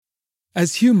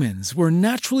As humans, we're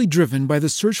naturally driven by the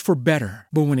search for better.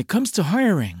 But when it comes to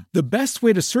hiring, the best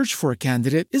way to search for a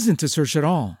candidate isn't to search at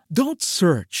all. Don't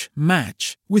search,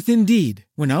 match with Indeed.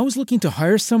 When I was looking to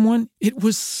hire someone, it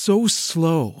was so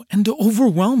slow and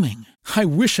overwhelming. I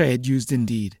wish I had used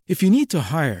Indeed. If you need to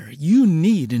hire, you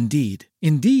need Indeed.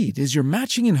 Indeed is your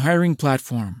matching and hiring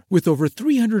platform with over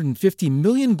 350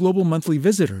 million global monthly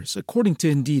visitors, according to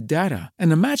Indeed data,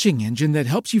 and a matching engine that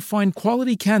helps you find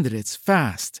quality candidates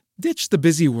fast. Ditch the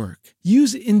busy work.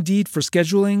 Use Indeed for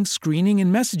scheduling, screening,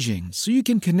 and messaging so you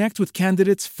can connect with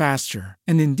candidates faster.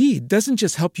 And Indeed doesn't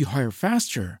just help you hire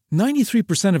faster.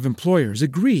 93% of employers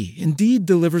agree Indeed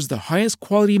delivers the highest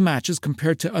quality matches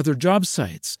compared to other job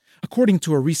sites, according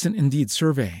to a recent Indeed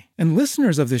survey. And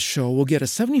listeners of this show will get a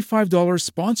 $75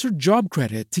 sponsored job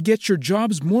credit to get your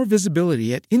jobs more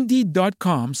visibility at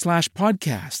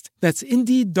Indeed.com/podcast. That's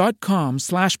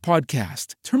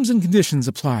Indeed.com/podcast. Terms and conditions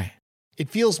apply. It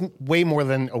feels way more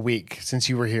than a week since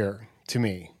you were here to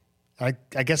me. I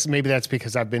guess maybe that's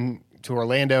because I've been to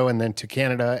Orlando and then to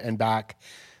Canada and back,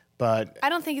 but... I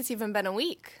don't think it's even been a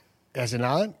week. Has it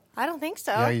not? I don't think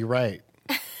so. Yeah, you're right.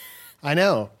 I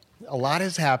know. A lot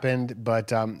has happened,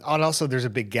 but and also there's a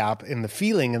big gap in the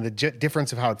feeling and the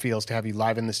difference of how it feels to have you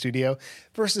live in the studio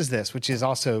versus this, which is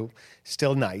also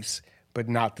still nice, but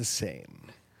not the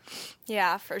same.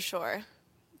 Yeah, for sure.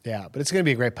 Yeah, but it's going to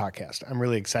be a great podcast. I'm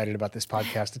really excited about this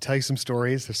podcast to tell you some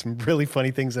stories. There's some really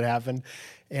funny things that happened,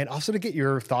 and also to get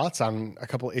your thoughts on a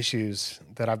couple issues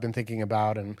that I've been thinking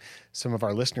about and some of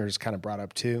our listeners kind of brought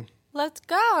up too. Let's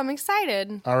go. I'm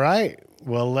excited. All right.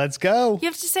 Well, let's go. You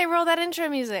have to say roll that intro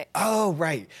music. Oh,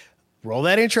 right. Roll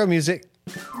that intro music.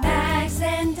 Mags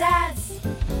and Dads,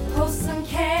 wholesome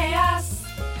chaos.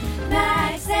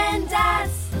 Mags and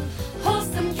Dads,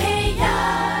 wholesome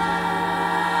chaos.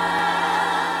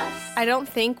 I don't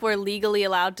think we're legally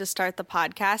allowed to start the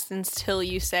podcast until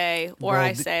you say, or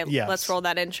I say, yes. Let's roll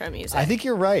that intro music. I think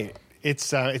you're right.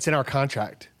 It's in our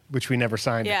contract, which we never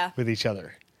signed with each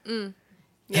other.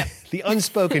 Yep. The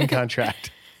unspoken contract.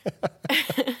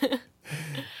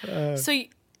 So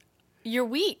your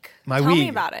week. My Tell week. me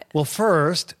about it. Well,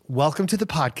 first, welcome to the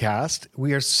podcast.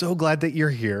 We are so glad that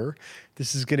you're here.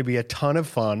 This is going to be a ton of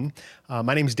fun.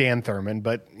 My name's Dan Thurman,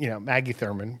 but Maggie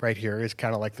Thurman right here is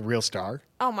kind of like the real star.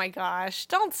 Oh my gosh!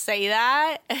 Don't say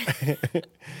that.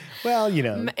 Well,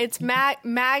 it's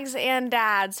Mags and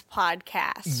Dad's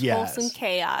podcast. Yes. Wholesome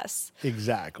Chaos.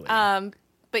 Exactly.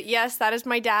 But yes, that is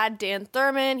my dad, Dan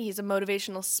Thurman. He's a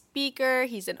motivational speaker.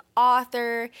 He's an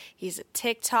author. He's a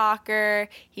TikToker.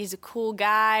 He's a cool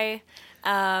guy.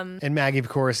 And Maggie, of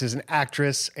course, is an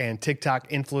actress and TikTok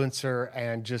influencer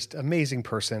and just amazing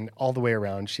person all the way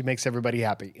around. She makes everybody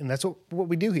happy. And that's what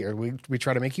we do here. We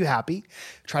try to make you happy,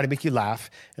 try to make you laugh,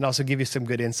 and also give you some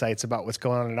good insights about what's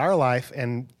going on in our life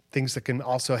and things that can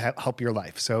also help your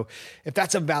life. So if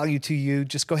that's of value to you,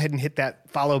 just go ahead and hit that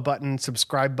follow button,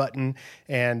 subscribe button,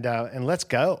 and let's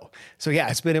go. So yeah,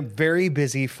 it's been a very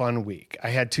busy, fun week.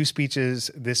 I had 2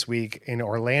 speeches this week in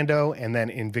Orlando and then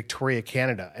in Victoria,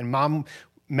 Canada. And Mom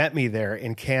met me there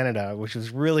in Canada, which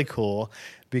was really cool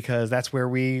because that's where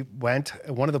we went,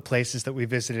 one of the places that we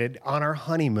visited on our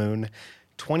honeymoon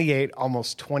 28,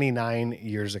 almost 29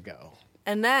 years ago.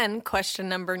 And then question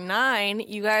number 9,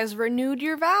 you guys renewed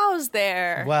your vows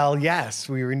there. Well, yes,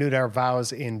 we renewed our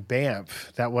vows in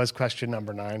Banff. That was question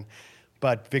number 9.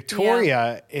 But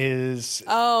Victoria is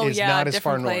not as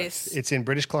far place. north. It's in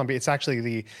British Columbia. It's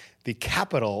actually the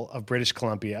capital of British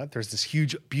Columbia. There's this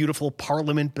huge, beautiful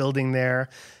Parliament building there.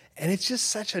 And it's just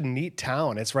such a neat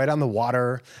town. It's right on the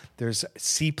water. There's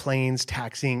seaplanes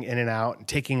taxiing in and out and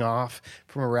taking off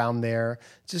from around there.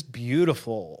 Just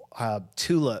beautiful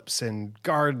tulips and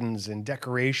gardens and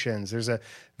decorations. There's a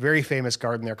very famous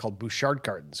garden there called Bouchard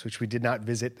Gardens, which we did not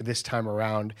visit this time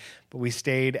around, but we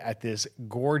stayed at this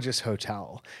gorgeous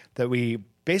hotel that we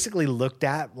basically looked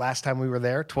at last time we were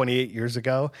there 28 years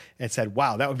ago and said,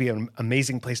 wow, that would be an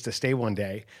amazing place to stay one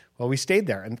day. Well, we stayed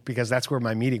there because that's where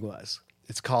my meeting was.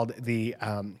 It's called the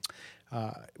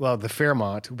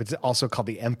Fairmont, but it's also called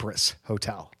the Empress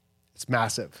Hotel. It's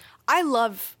massive. I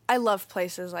love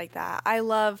places like that. I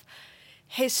love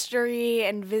history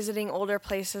and visiting older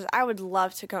places. I would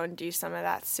love to go and do some of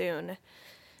that soon.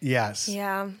 Yes.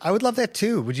 Yeah. I would love that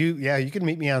too. Would you? Yeah, you can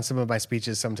meet me on some of my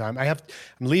speeches sometime. I'm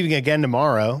leaving again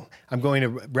tomorrow. I'm going to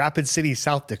Rapid City,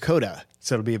 South Dakota.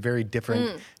 So it'll be a very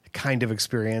different kind of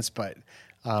experience, but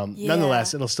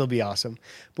nonetheless, it'll still be awesome.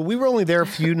 But we were only there a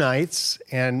few nights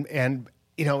and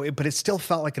but it still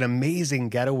felt like an amazing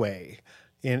getaway.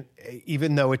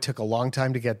 Even though it took a long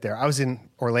time to get there. I was in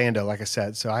Orlando, like I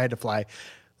said, so I had to fly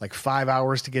like 5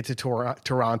 hours to get to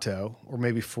Toronto, or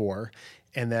maybe 4.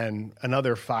 and then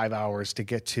another 5 hours to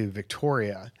get to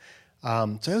Victoria.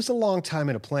 So it was a long time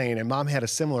in a plane, and Mom had a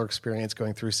similar experience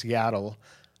going through Seattle.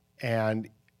 And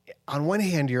on one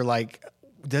hand, you're like,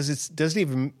 does it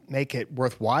even make it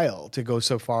worthwhile to go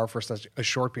so far for such a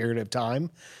short period of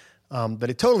time? But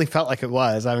it totally felt like it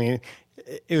was. I mean,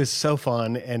 it was so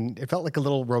fun, and it felt like a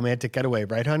little romantic getaway,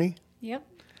 right, honey? Yep.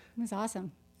 It was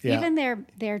awesome. Yeah. Even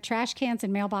their trash cans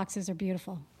and mailboxes are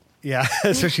beautiful. Yeah,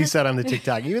 that's what she said on the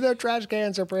TikTok. Even their trash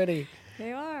cans are pretty.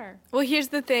 They are. Well, here's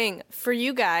the thing. For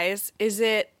you guys,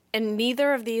 and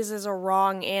neither of these is a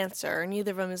wrong answer.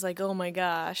 Neither of them is like, oh my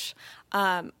gosh.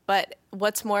 But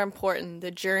what's more important,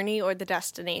 the journey or the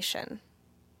destination?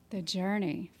 The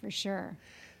journey, for sure.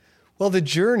 Well, the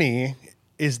journey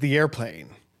is the airplane,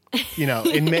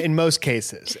 in most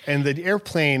cases. And the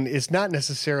airplane is not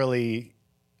necessarily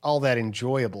all that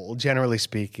enjoyable, generally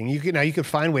speaking. You can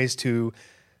find ways to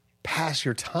pass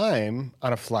your time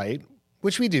on a flight,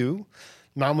 which we do.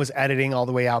 Mom was editing all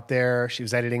the way out there. She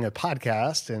was editing a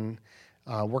podcast and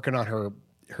working on her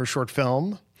short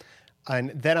film.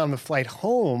 And then on the flight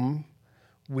home,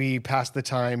 we passed the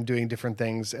time doing different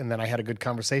things, and then I had a good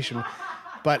conversation.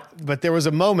 But there was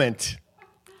a moment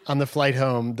on the flight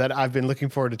home that I've been looking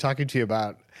forward to talking to you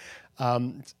about.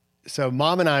 So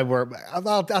Mom and I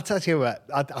I'll talk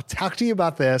to you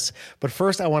about this, but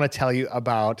first I want to tell you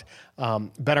about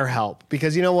BetterHelp,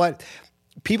 because you know what?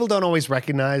 People don't always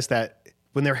recognize that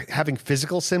when they're having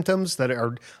physical symptoms that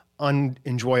are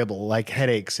unenjoyable, like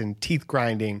headaches and teeth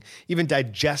grinding, even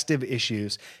digestive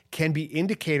issues, can be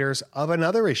indicators of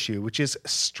another issue, which is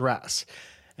stress.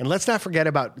 And let's not forget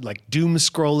about like doom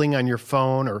scrolling on your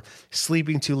phone, or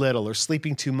sleeping too little, or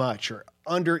sleeping too much, or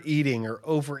under eating or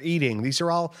overeating. These are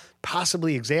all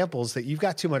possibly examples that you've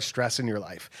got too much stress in your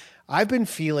life. I've been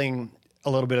feeling a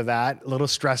little bit of that, a little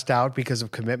stressed out because of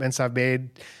commitments I've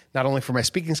made, not only for my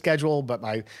speaking schedule, but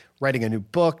by writing a new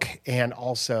book, and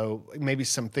also maybe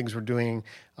some things we're doing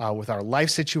with our life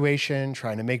situation,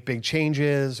 trying to make big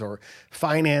changes, or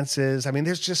finances. I mean,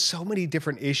 there's just so many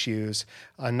different issues,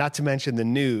 not to mention the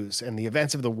news and the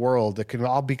events of the world that can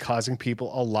all be causing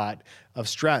people a lot of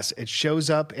stress. It shows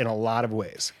up in a lot of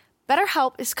ways.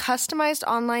 BetterHelp is customized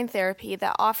online therapy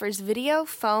that offers video,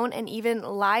 phone, and even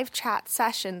live chat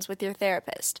sessions with your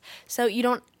therapist. So you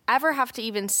don't ever have to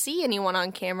even see anyone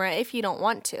on camera if you don't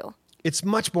want to. It's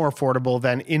much more affordable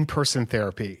than in-person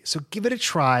therapy. So give it a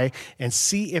try and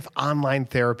see if online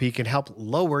therapy can help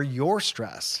lower your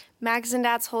stress. Mags and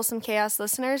Dad's Wholesome Chaos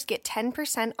listeners get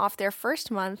 10% off their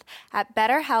first month at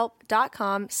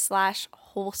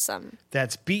betterhelp.com/wholesome.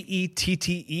 That's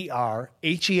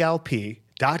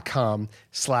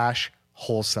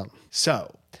BetterHelp.com/wholesome.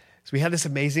 So we had this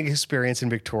amazing experience in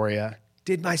Victoria,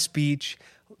 did my speech,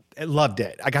 loved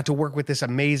it. I got to work with this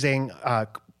amazing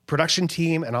production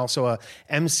team, and also a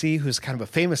MC who's kind of a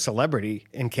famous celebrity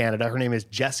in Canada. Her name is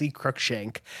Jessie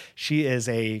Cruikshank. She is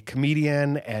a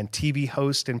comedian and TV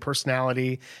host and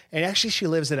personality. And actually she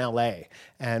lives in LA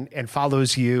and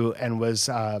follows you, and was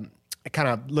kind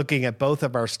of looking at both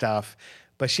of our stuff.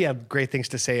 But she had great things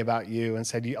to say about you and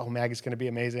said, oh, Maggie's going to be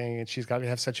amazing, and she's got to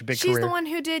have such a big career. She's the one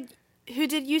who did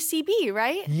UCB,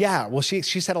 right? Yeah. Well, she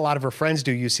said a lot of her friends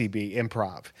do UCB,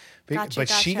 improv. But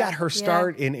she got her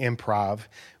start in improv,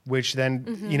 which then,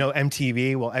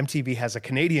 MTV, MTV has a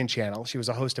Canadian channel. She was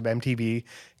a host of MTV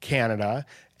Canada,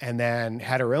 and then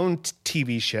had her own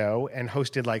TV show and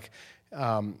hosted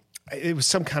it was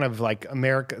some kind of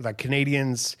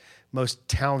Canadians' most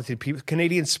talented people,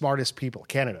 Canadians' smartest people,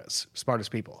 Canada's smartest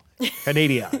people.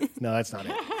 Canada. No, that's not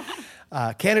it.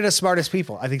 Canada's Smartest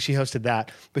People. I think she hosted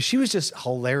that. But she was just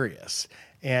hilarious.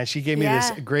 And she gave me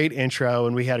this great intro,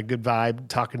 and we had a good vibe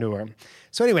talking to her.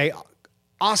 So anyway,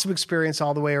 awesome experience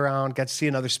all the way around. Got to see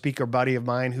another speaker buddy of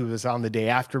mine who was on the day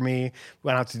after me.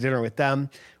 Went out to dinner with them.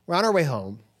 We're on our way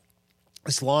home.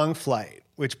 This long flight,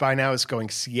 which by now is going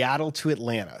Seattle to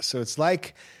Atlanta. So it's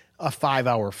like a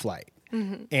 5-hour flight.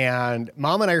 Mm-hmm. And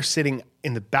Mom and I are sitting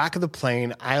in the back of the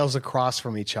plane, aisles across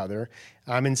from each other.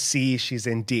 I'm in C, she's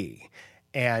in D.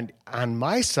 And on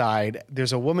my side,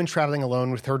 there's a woman traveling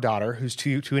alone with her daughter, who's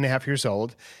 2.5 years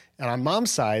old. And on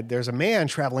Mom's side, there's a man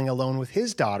traveling alone with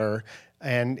his daughter.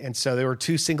 And so there were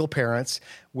two single parents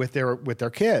with their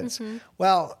kids. Mm-hmm.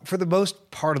 Well, for the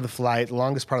most part of the flight, the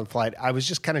longest part of the flight, I was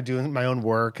just kind of doing my own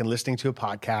work and listening to a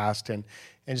podcast and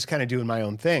just kind of doing my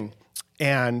own thing.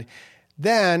 And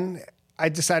then I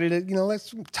decided to,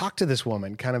 let's talk to this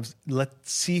woman, kind of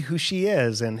let's see who she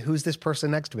is and who's this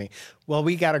person next to me. Well,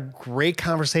 we got a great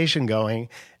conversation going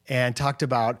and talked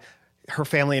about her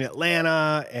family in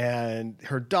Atlanta and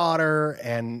her daughter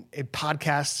and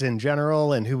podcasts in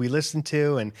general and who we listen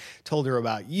to, and told her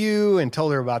about you and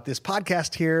told her about this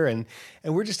podcast here. And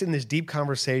we're just in this deep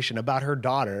conversation about her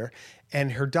daughter,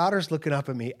 and her daughter's looking up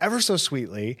at me ever so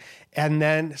sweetly. And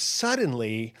then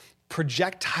suddenly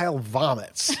projectile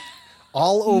vomits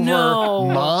all over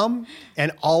mom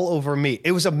and all over me.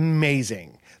 It was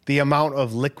amazing, the amount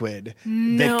of liquid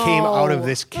that came out of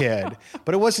this kid.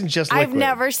 But it wasn't just liquid. I've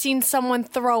never seen someone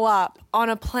throw up on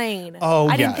a plane. Oh,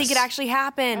 I didn't think it actually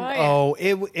happened.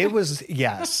 It was,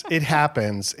 yes, it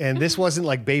happens. And this wasn't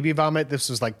like baby vomit. This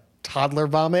was like toddler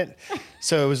vomit.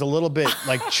 So it was a little bit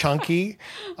like chunky.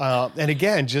 And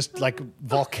again, just like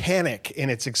volcanic in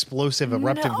its explosive,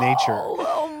 eruptive nature.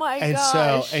 Oh my And gosh.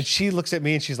 so, and she looks at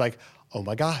me and she's like, oh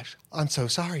my gosh, I'm so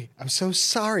sorry. I'm so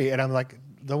sorry. And I'm like,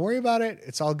 don't worry about it.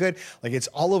 It's all good. Like, it's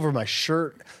all over my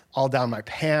shirt, all down my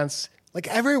pants, like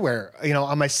everywhere, you know,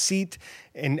 on my seat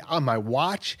and on my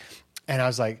watch. And I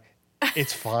was like,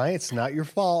 it's fine. It's not your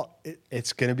fault.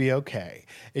 It's going to be okay.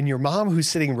 And your mom, who's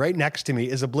sitting right next to me,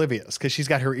 is oblivious because she's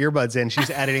got her earbuds in. She's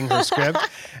editing her script.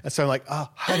 And so I'm like, oh,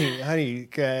 honey, we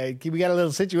got a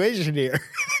little situation here.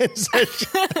 And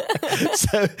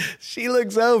so she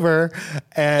looks over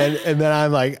and then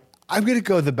I'm like, I'm going to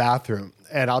go to the bathroom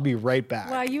and I'll be right back.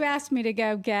 Well, you asked me to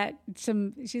go get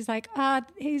some. She's like,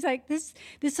 he's like, this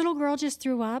little girl just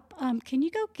threw up. Can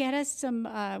you go get us some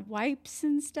wipes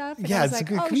and stuff? And I was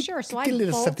like, oh, sure. So I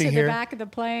bolt to the back of the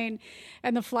plane,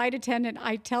 and the flight attendant,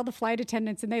 I tell the flight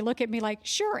attendants, and they look at me like,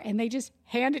 sure. And they just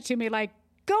hand it to me like,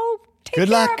 go take Good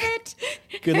care luck. of it.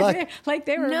 Good luck. Like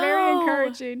they were very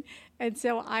encouraging. And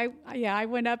so I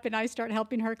went up and I start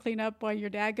helping her clean up while your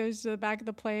dad goes to the back of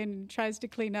the plane and tries to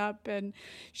clean up. And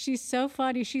she's so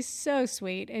funny. She's so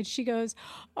sweet. And she goes,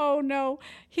 oh no,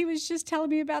 he was just telling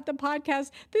me about the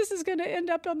podcast. This is going to end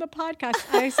up on the podcast.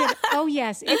 I said, oh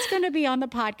yes, it's going to be on the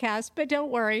podcast, but don't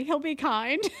worry, he'll be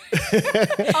kind.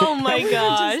 Oh my We were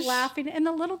gosh. just laughing. And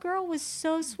the little girl was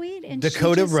so sweet. And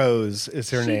Dakota Rose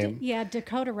is her name.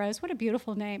 Dakota Rose. What a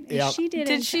beautiful name. And Yep. she didn't.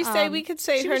 Did she say we could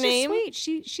say she her was just name?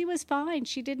 sweet. She was fine.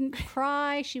 She didn't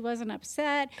cry. She wasn't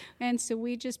upset. And so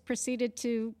we just proceeded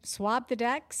to swab the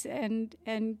decks and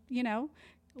you know,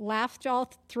 laughed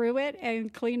all through it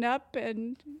and cleaned up,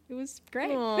 and it was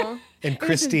great. And It was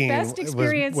Christine the best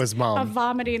experience was mom. of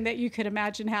vomiting that you could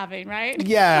imagine having, right?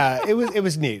 Yeah, it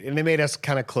was neat, and it made us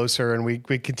kind of closer, and we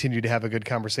continued to have a good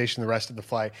conversation the rest of the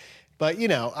flight. But you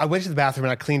know, I went to the bathroom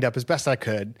and I cleaned up as best I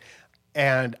could,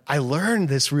 and I learned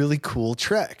this really cool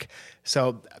trick.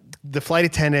 So the flight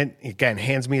attendant, again,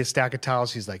 hands me a stack of towels.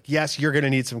 She's like, yes, you're going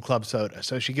to need some club soda.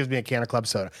 So she gives me a can of club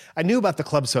soda. I knew about the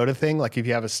club soda thing. Like if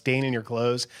you have a stain in your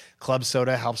clothes, club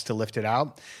soda helps to lift it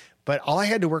out. But all I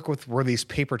had to work with were these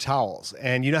paper towels.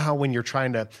 And you know how when you're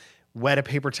trying to wet a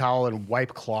paper towel and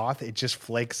wipe cloth, it just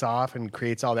flakes off and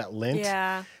creates all that lint?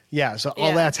 Yeah. Yeah, so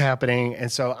all that's happening.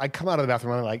 And so I come out of the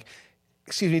bathroom and I'm like,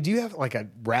 excuse me, do you have like a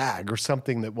rag or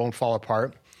something that won't fall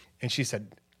apart? And she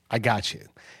said, I got you.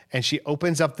 And she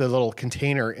opens up the little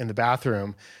container in the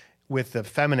bathroom with the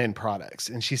feminine products.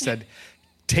 And she said,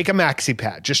 take a maxi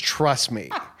pad. Just trust me.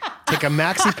 Take a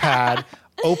maxi pad,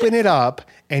 open it up,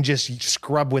 and just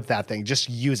scrub with that thing. Just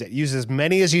use it. Use as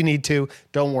many as you need to.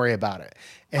 Don't worry about it.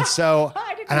 And so,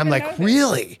 and I'm like,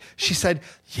 really? She said,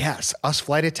 yes, us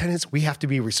flight attendants, we have to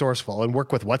be resourceful and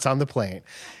work with what's on the plane.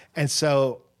 And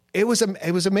so it was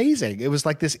amazing. It was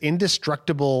like this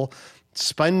indestructible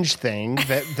sponge thing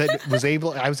that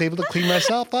I was able to clean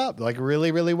myself up like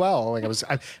really, really well. Like I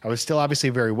was still obviously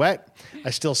very wet. I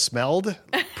still smelled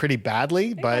pretty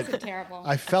badly, but wasn't terrible.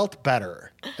 I felt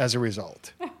better as a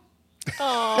result.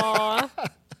 Aw.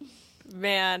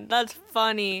 Man, that's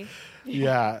funny.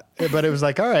 Yeah. But it was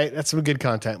like, all right, that's some good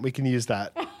content. We can use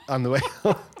that on the way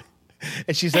home.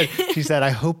 And she said, I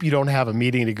hope you don't have a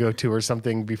meeting to go to or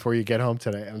something before you get home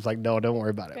today. I was like, no, don't worry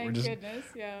about it. Thank goodness,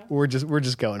 yeah. We're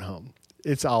just going home.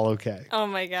 It's all okay. Oh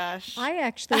my gosh. I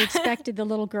actually expected the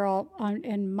little girl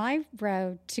in my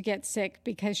row to get sick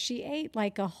because she ate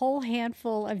like a whole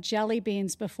handful of jelly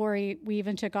beans before we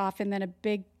even took off, and then a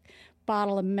big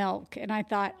bottle of milk. And I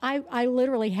thought, I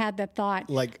literally had that thought.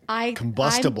 Like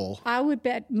combustible. I would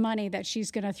bet money that she's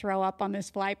going to throw up on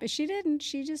this flight, but she didn't.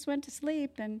 She just went to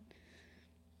sleep and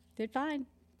did fine.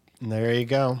 There you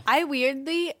go. I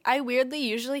weirdly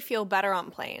usually feel better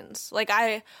on planes. Like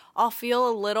I'll feel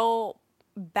a little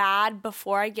bad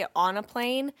before I get on a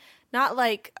plane. Not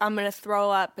like I'm gonna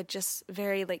throw up, but just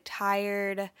very like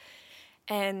tired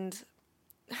and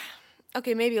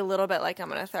okay, maybe a little bit like I'm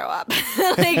gonna throw up.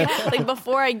 like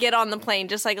before I get on the plane,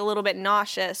 just like a little bit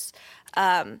nauseous.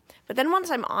 But then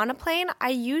once I'm on a plane, I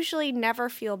usually never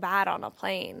feel bad on a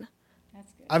plane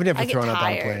I've never I get thrown up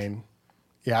on a tired. plane.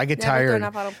 Yeah, I get Never tired. thrown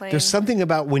up on a plane. There's something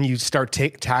about when you start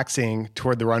taxing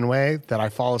toward the runway that I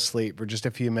fall asleep for just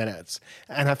a few minutes.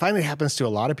 And I find it happens to a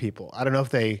lot of people. I don't know if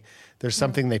there's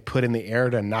something they put in the air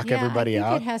to knock everybody I think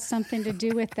out. it has something to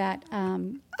do with that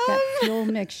fuel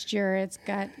mixture. It's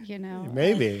got,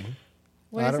 Maybe.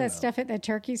 what I is don't that know. stuff that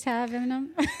turkeys have in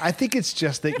them? I think it's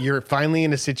just that you're finally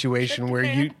in a situation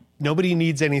where nobody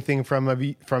needs anything from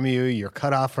you. You're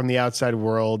cut off from the outside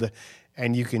world,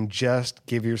 and you can just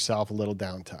give yourself a little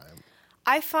downtime.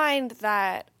 I find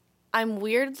that I'm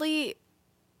weirdly.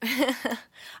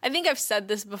 I think I've said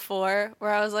this before,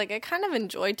 where I was like, I kind of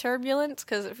enjoy turbulence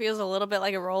because it feels a little bit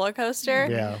like a roller coaster.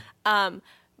 Yeah.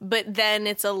 But then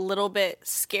it's a little bit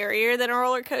scarier than a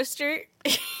roller coaster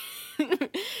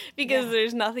because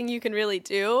there's nothing you can really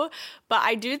do. But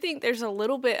I do think there's a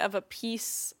little bit of a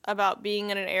peace about being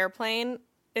in an airplane,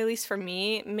 at least for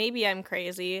me. Maybe I'm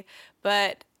crazy,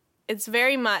 but it's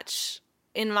very much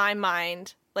in my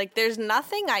mind, like there's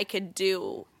nothing I could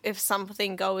do if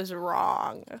something goes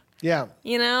wrong, Yeah.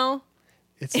 you know?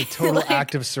 It's a total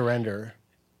act of surrender.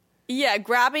 Yeah,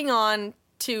 grabbing on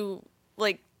to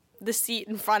like the seat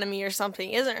in front of me or something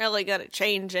isn't really gonna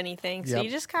change anything. So Yep.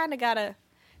 you just kind of gotta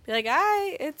be like,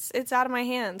 it's out of my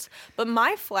hands. But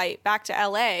my flight back to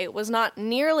LA was not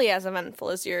nearly as eventful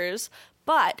as yours,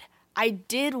 but I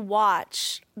did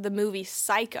watch the movie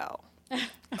Psycho.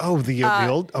 Oh, the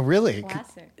old. Oh, really?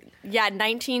 Classic. Yeah,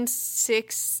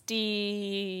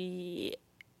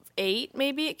 1968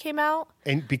 maybe it came out.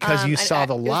 And because you and saw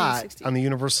the it was in lot 60. on the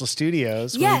Universal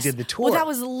Studios when Yes. we did the tour. Well, that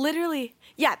was literally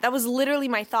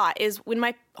my thought is when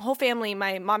my whole family,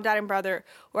 my mom, dad, and brother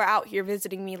were out here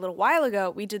visiting me a little while ago,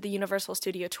 we did the Universal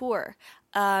Studio tour.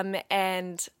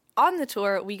 And on the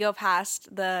tour, we go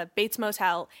past the Bates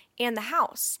Motel and the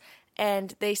house.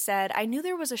 And they said, I knew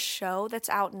there was a show that's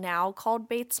out now called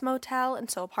Bates Motel.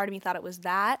 And so a part of me thought it was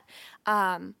that.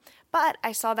 But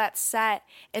I saw that set.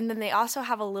 And then they also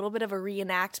have a little bit of a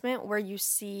reenactment where you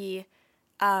see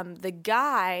the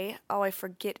guy, I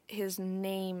forget his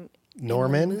name.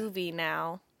 Norman? In the movie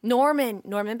now. Norman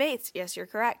Bates. Yes, you're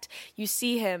correct. You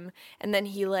see him, and then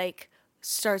he like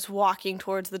starts walking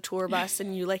towards the tour bus,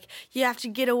 and you have to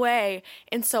get away.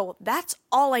 And so that's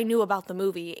all I knew about the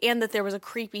movie, and that there was a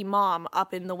creepy mom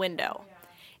up in the window. Yeah.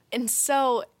 And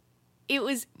so it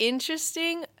was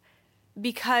interesting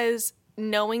because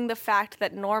knowing the fact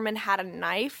that Norman had a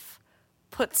knife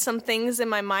put some things in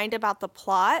my mind about the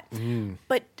plot.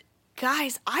 But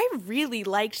guys, I really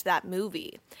liked that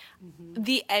movie. Mm-hmm.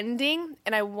 The ending,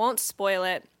 and I won't spoil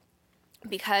it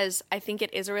because I think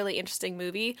it is a really interesting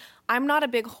movie. I'm not a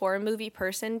big horror movie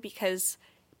person because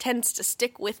it tends to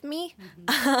stick with me.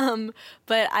 Mm-hmm.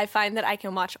 But I find that I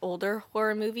can watch older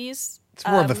horror movies. It's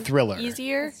more of a thriller.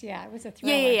 Easier. It was a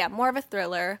thriller. Yeah. More of a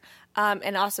thriller.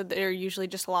 And also they're usually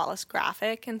just a lot less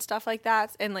graphic and stuff like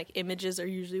that. And like images are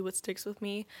usually what sticks with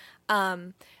me.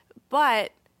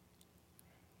 But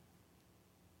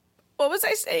what was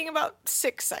I saying about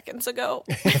 6 seconds ago?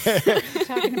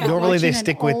 Normally they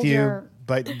stick with you,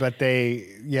 but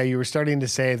you were starting to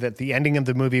say that the ending of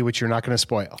the movie, which you're not going to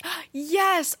spoil.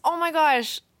 Yes. Oh my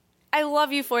gosh. I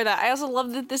love you for that. I also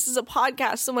love that this is a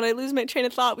podcast, so when I lose my train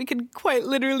of thought, we could quite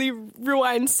literally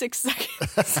rewind 6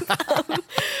 seconds.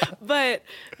 But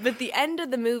the end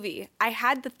of the movie, I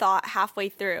had the thought halfway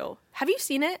through. Have you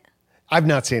seen it? I've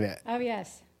not seen it. Oh,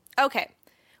 yes. Okay.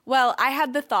 Well, I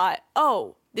had the thought,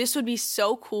 this would be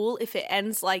so cool if it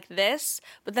ends like this.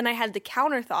 But then I had the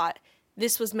counter thought,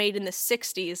 this was made in the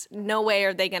 60s. No way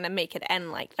are they going to make it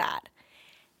end like that.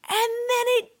 And then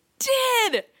it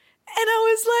did. And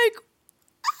I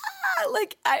was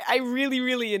like, I really,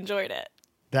 really enjoyed it.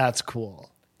 That's cool.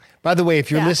 By the way,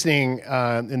 if you're listening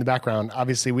in the background,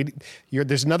 obviously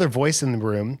there's another voice in the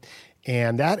room,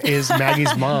 and that is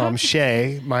Maggie's mom,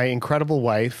 Shay, my incredible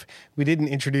wife. We didn't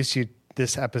introduce you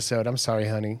this episode. I'm sorry,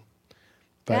 honey.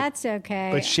 But, that's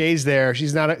okay. But Shay's there.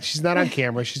 She's not on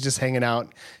camera. She's just hanging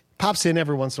out. Pops in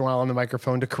every once in a while on the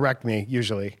microphone to correct me,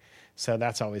 usually. So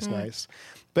that's always nice.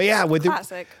 But yeah,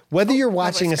 whether you're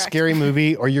watching a scary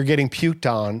movie or you're getting puked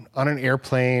on an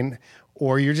airplane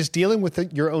or you're just dealing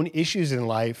with your own issues in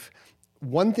life,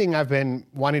 one thing I've been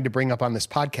wanting to bring up on this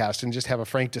podcast and just have a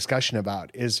frank discussion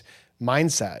about is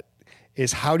mindset,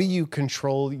 is how do you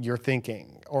control your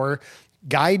thinking or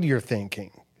guide your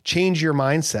thinking? Change your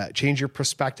mindset, change your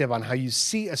perspective on how you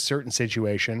see a certain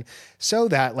situation so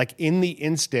that like in the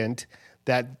instant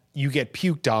that you get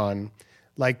puked on,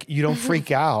 like you don't freak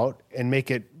out and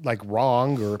make it like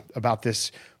wrong or about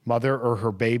this mother or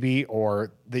her baby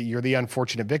or that you're the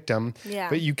unfortunate victim. Yeah.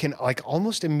 But you can like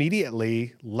almost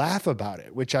immediately laugh about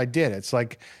it, which I did. It's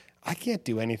like, I can't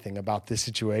do anything about this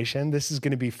situation. This is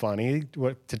going to be funny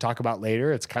to talk about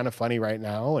later. It's kind of funny right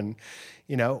now, and,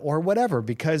 or whatever,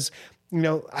 because,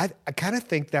 I kind of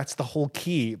think that's the whole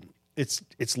key.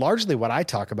 It's largely what I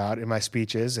talk about in my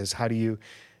speeches is how do you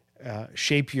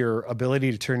shape your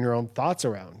ability to turn your own thoughts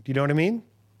around. You know what I mean?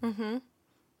 Mm-hmm.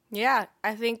 Yeah,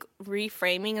 I think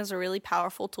reframing is a really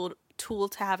powerful tool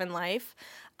to have in life.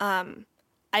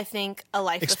 I think a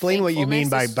life Explain of what you mean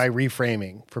by is,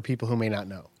 reframing for people who may not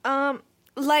know.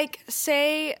 Like,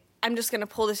 say, I'm just going to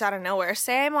pull this out of nowhere.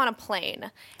 Say I'm on a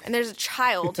plane and there's a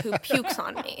child who pukes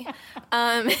on me.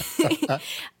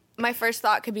 My first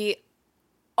thought could be,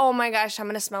 oh my gosh, I'm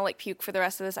going to smell like puke for the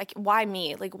rest of this. Like, why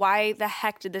me? Like, why the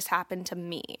heck did this happen to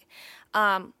me?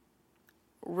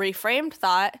 Reframed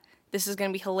thought, this is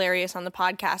going to be hilarious on the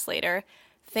podcast later.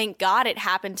 Thank God it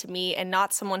happened to me and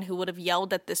not someone who would have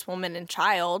yelled at this woman and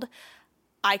child.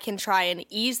 I can try and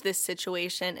ease this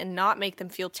situation and not make them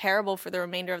feel terrible for the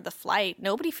remainder of the flight.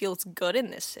 Nobody feels good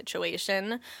in this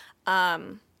situation.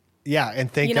 Yeah,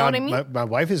 and thank God what I mean? my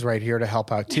wife is right here to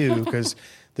help out too, because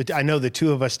I know the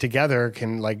two of us together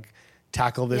can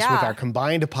tackle this with our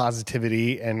combined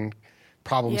positivity and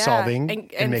problem solving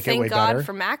and make it way thank God better.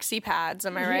 for Maxi Pads,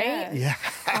 am I right? Yeah.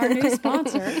 Our new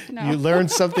sponsor. No. You learn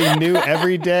something new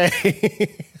every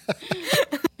day.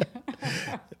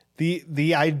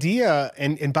 The idea,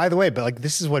 and by the way, but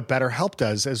this is what BetterHelp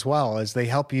does as well, is they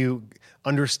help you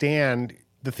understand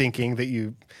the thinking that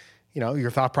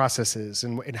your thought processes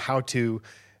and how to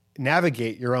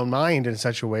navigate your own mind in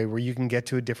such a way where you can get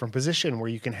to a different position, where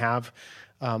you can have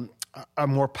a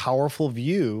more powerful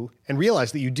view and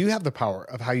realize that you do have the power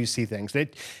of how you see things.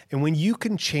 And when you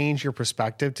can change your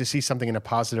perspective to see something in a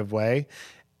positive way,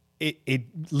 it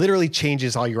literally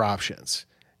changes all your options.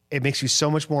 It makes you so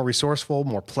much more resourceful,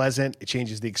 more pleasant. It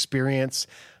changes the experience.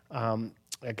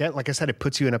 Again, like I said, it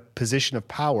puts you in a position of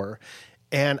power.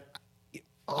 And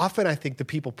often I think the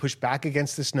people push back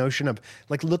against this notion of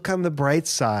look on the bright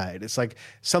side. It's like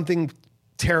something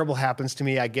terrible happens to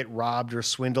me. I get robbed or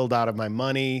swindled out of my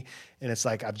money. And it's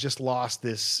like, I've just lost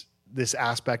this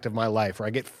aspect of my life, or I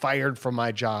get fired from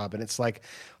my job. And it's like,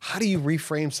 how do you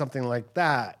reframe something like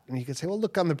that? And you can say, well,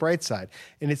 look on the bright side.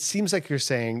 And it seems like you're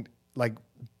saying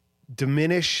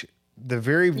diminish the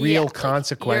very real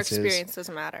consequences. Your experience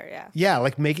doesn't matter. Yeah. Yeah.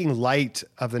 Making light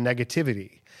of the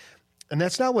negativity. And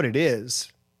that's not what it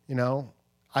is.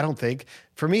 I don't think.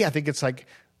 For me, I think it's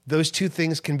those two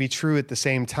things can be true at the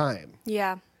same time.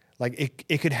 Yeah.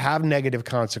 It could have negative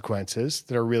consequences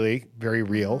that are really very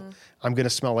real. Mm-hmm. I'm going to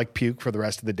smell like puke for the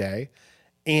rest of the day.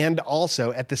 And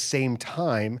also at the same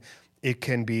time, it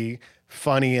can be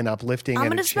funny and uplifting. I'm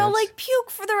going to smell like puke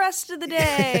for the rest of the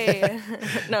day.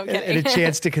 No, I'm kidding. And a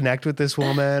chance to connect with this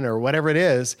woman or whatever it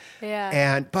is.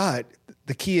 Yeah. But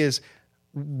the key is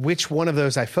which one of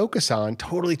those I focus on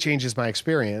totally changes my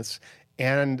experience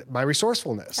and my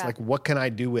resourcefulness. Yeah. What can I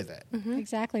do with it? Mm-hmm.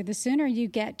 Exactly. The sooner you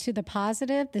get to the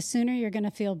positive, the sooner you're going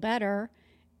to feel better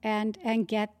and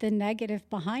get the negative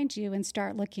behind you and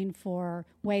start looking for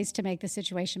ways to make the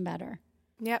situation better.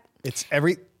 Yep. It's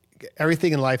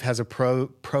everything in life has a pro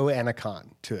and a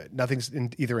con to it. Nothing's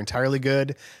either entirely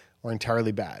good or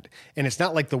entirely bad. And it's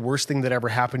not like the worst thing that ever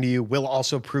happened to you will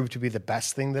also prove to be the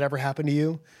best thing that ever happened to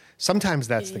you. Sometimes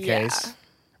that's the case,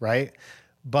 right?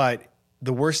 But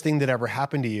the worst thing that ever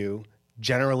happened to you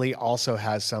generally also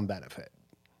has some benefit,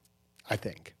 I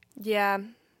think. Yeah.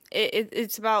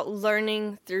 It's about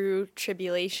learning through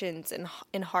tribulations and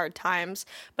in hard times,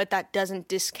 but that doesn't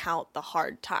discount the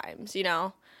hard times,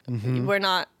 Mm-hmm. We're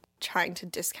not trying to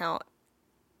discount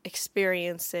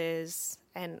experiences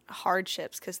and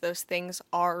hardships because those things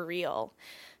are real.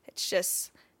 It's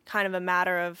just kind of a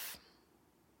matter of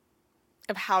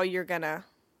how you're gonna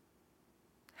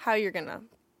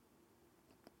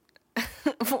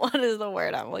what is the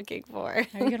word I'm looking for?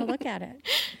 How are you going to look at it?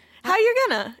 How you're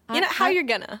gonna, how you're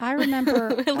gonna. I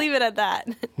remember. Leave it at that.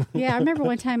 Yeah, I remember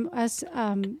one time us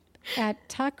at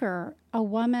Tucker, a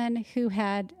woman who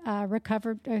had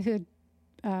recovered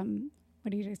from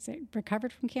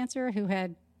cancer, who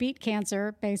had beat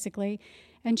cancer, basically.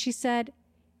 And she said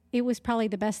it was probably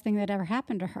the best thing that ever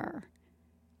happened to her.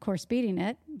 Of course, beating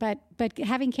it, but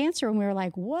having cancer. And we were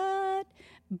like, what?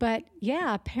 But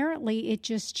yeah, apparently it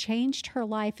just changed her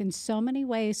life in so many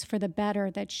ways for the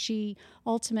better that she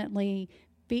ultimately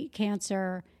beat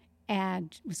cancer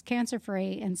and was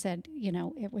cancer-free and said,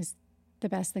 it was the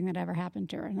best thing that ever happened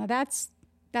to her. Now that's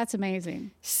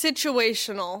amazing.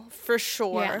 Situational, for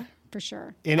sure. Yeah, for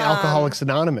sure. In Alcoholics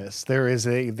Anonymous, there is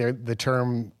the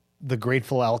term, the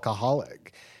grateful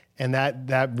alcoholic. And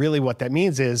that really what that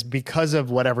means is because of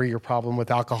whatever your problem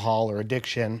with alcohol or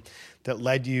addiction that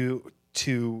led you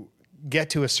to get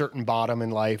to a certain bottom in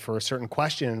life or a certain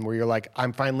question where you're like,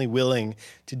 I'm finally willing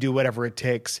to do whatever it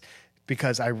takes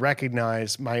because I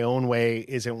recognize my own way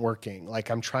isn't working. Like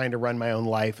I'm trying to run my own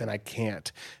life and I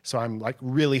can't. So I'm like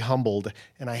really humbled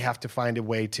and I have to find a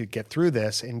way to get through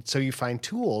this. And so you find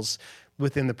tools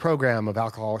within the program of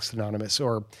Alcoholics Anonymous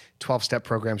or 12-step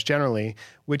programs generally,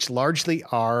 which largely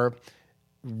are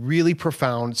really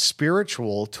profound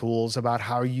spiritual tools about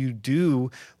how you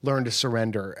do learn to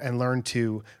surrender and learn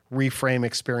to reframe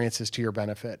experiences to your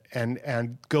benefit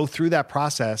and go through that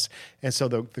process. And so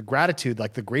the gratitude,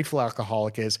 like the grateful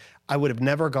alcoholic is, I would have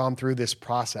never gone through this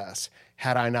process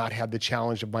had I not had the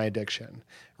challenge of my addiction,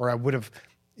 or I would have,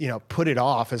 put it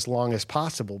off as long as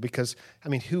possible because I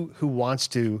mean, who wants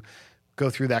to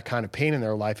go through that kind of pain in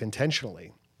their life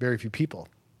intentionally? Very few people.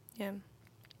 Yeah.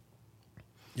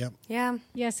 Yep. Yeah.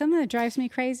 Yeah, something that drives me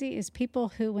crazy is people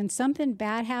who, when something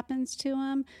bad happens to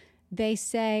them, they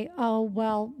say, oh,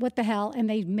 well, what the hell? And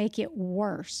they make it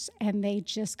worse and they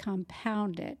just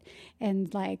compound it.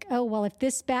 And like, oh, well, if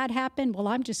this bad happened, well,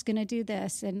 I'm just going to do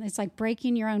this. And it's like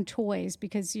breaking your own toys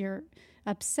because you're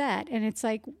upset. And it's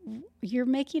like, you're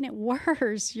making it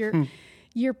worse. You're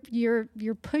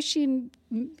pushing,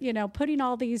 putting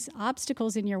all these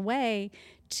obstacles in your way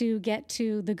to get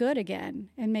to the good again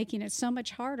and making it so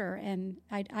much harder. And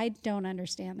I don't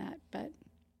understand that, but.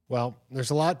 Well,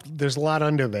 there's a lot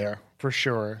under there for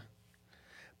sure,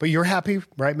 but you're happy,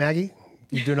 right, Maggie?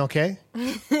 You doing okay?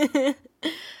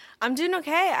 I'm doing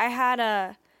okay. I had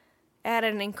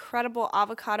an incredible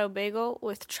avocado bagel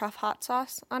with truff hot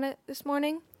sauce on it this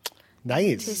morning.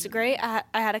 Nice. Tasted great. I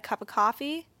had a cup of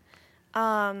coffee.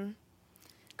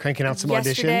 Cranking out some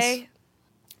yesterday,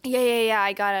 auditions?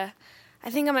 Yeah. I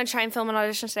think I'm gonna try and film an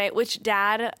audition today. Which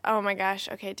dad? Oh my gosh.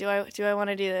 Okay. Do I want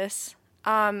to do this?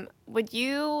 Would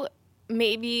you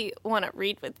maybe want to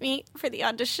read with me for the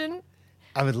audition?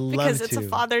 I would love to. Because it's a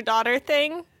father-daughter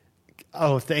thing.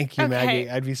 Oh, thank you, Okay. Maggie.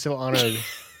 I'd be so honored.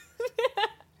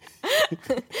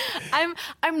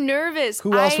 I'm nervous.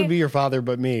 Who else would be your father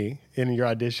but me in your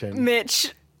audition?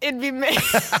 Mitch? It'd be Mitch.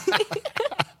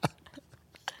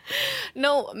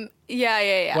 No.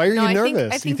 Yeah. Why are No, you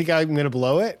nervous? I You think I'm going to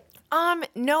blow it?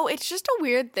 No, it's just a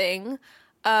weird thing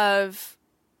of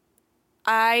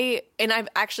I've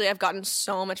gotten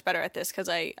so much better at this because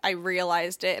I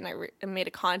realized it and I made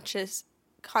a conscious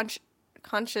am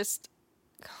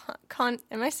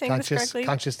I saying this correctly?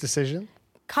 Conscious decision?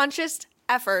 Conscious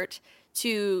effort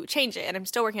to change it, and I'm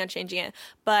still working on changing it.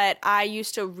 But I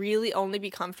used to really only be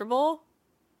comfortable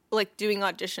like doing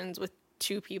auditions with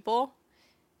two people,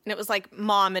 and it was like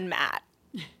Mom and Matt.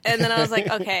 And then I was like,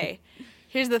 okay,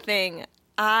 here's the thing.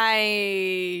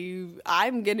 I'm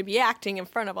going to be acting in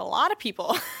front of a lot of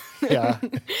people. Yeah.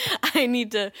 I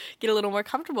need to get a little more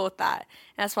comfortable with that.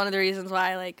 And that's one of the reasons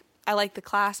why I like the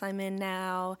class I'm in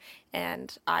now,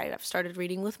 and I've started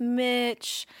reading with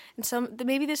Mitch. And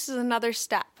maybe this is another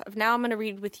step of now I'm going to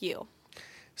read with you.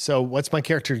 So what's my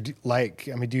character like?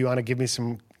 I mean, do you want to give me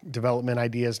some development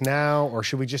ideas now, or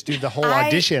should we just do the whole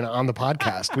audition on the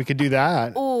podcast? We could do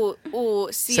that. Ooh,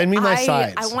 see, Send me my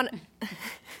sides.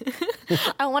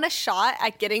 I want a shot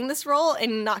at getting this role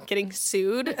and not getting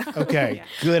sued. Okay,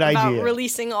 good about idea.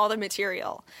 Releasing all the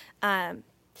material.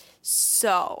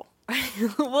 So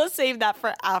we'll save that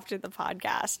for after the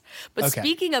podcast. But Okay.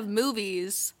 Speaking of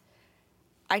movies,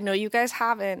 I know you guys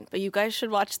haven't, but you guys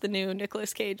should watch the new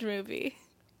Nicolas Cage movie.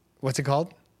 What's it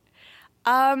called?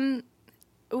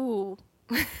 Ooh.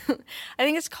 I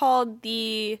think it's called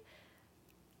The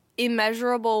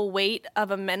Immeasurable Weight of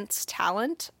Immense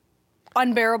Talent.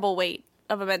 Unbearable Weight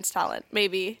of Immense Talent,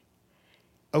 maybe.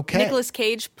 Okay. Nicolas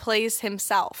Cage plays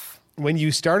himself. When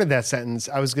you started that sentence,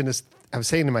 I was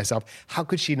saying to myself, how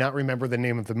could she not remember the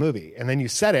name of the movie? And then you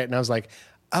said it, and I was like,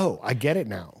 oh, I get it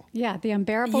now. Yeah, the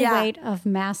unbearable weight of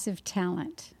massive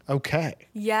talent. Okay.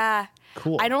 Yeah.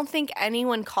 Cool. I don't think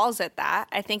anyone calls it that.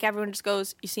 I think everyone just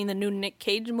goes, you seen the new Nick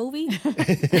Cage movie? And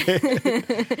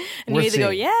you either go,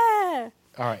 yeah.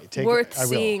 All right. Worth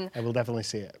seeing. I will definitely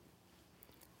see it.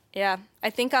 Yeah. I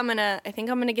think I'm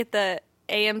gonna get the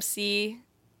AMC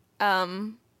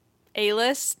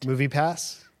A-list. Movie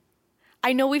Pass?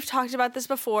 I know we've talked about this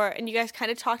before, and you guys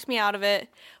kind of talked me out of it,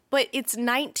 but it's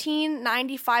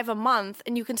 $19.95 a month,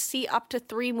 and you can see up to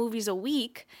 3 movies a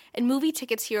week, and movie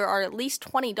tickets here are at least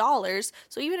 $20,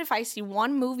 so even if I see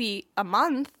one movie a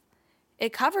month,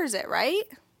 it covers it, right?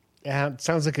 Yeah, it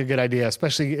sounds like a good idea,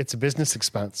 especially it's a business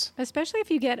expense. Especially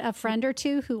if you get a friend or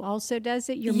two who also does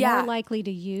it, you're Yeah. more likely to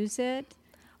use it.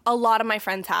 A lot of my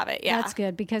friends have it, yeah. That's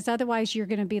good, because otherwise you're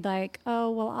going to be like,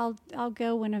 oh, well, I'll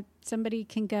go when somebody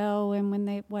can go and when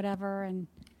they whatever. And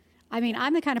I mean,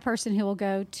 I'm the kind of person who will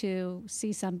go to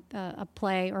see a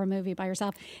play or a movie by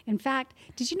yourself. In fact,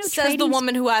 did you know? Says the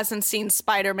woman who hasn't seen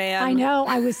Spider-Man. I know.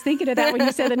 I was thinking of that when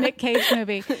you said the Nick Cage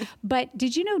movie. But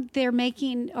did you know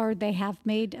they have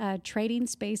made Trading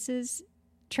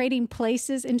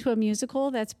Places into a musical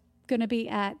that's going to be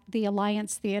at the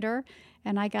Alliance Theater?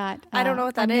 And I don't know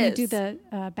what that is. I'm going to do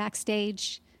the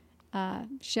backstage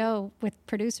show with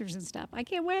producers and stuff. I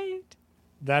can't wait.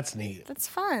 That's neat. That's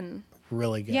fun.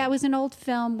 Really good. Yeah, it was an old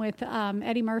film with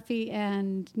Eddie Murphy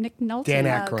and Nick Nolte. Dan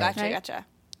Aykroyd. Gotcha.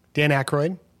 Dan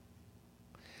Aykroyd.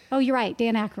 Oh, you're right.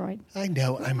 Dan Aykroyd. I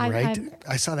know. I'm right.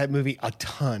 I saw that movie a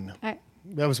ton.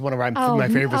 That was one of my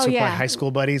favorites with my high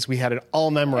school buddies. We had it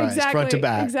all memorized front to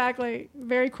back. Exactly.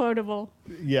 Very quotable.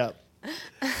 Yeah.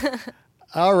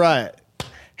 All right.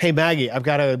 Hey, Maggie, I've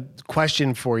got a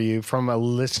question for you from a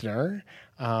listener.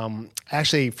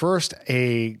 Actually, first,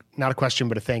 not a question,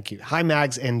 but a thank you. Hi,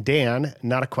 Mags and Dan.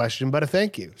 Not a question, but a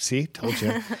thank you. See, told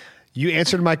you. You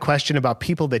answered my question about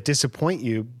people that disappoint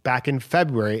you back in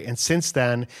February. And since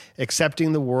then,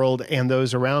 accepting the world and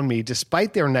those around me,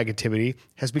 despite their negativity,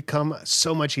 has become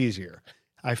so much easier.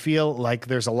 I feel like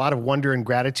there's a lot of wonder and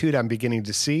gratitude I'm beginning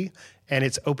to see, and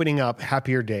it's opening up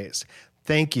happier days.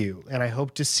 Thank you. And I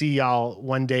hope to see y'all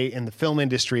one day in the film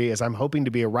industry, as I'm hoping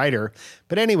to be a writer.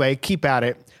 But anyway, keep at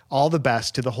it. All the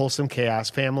best to the Wholesome Chaos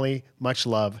family. Much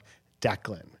love,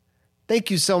 Declan.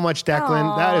 Thank you so much, Declan.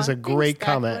 Aww, that is a great thanks,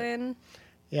 comment. Declan.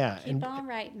 Yeah. Keep on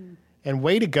writing. And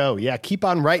way to go. Yeah, keep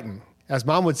on writing. As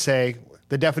Mom would say,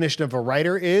 the definition of a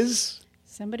writer is?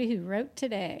 Somebody who wrote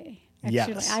today.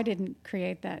 Actually, yes. I didn't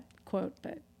create that quote,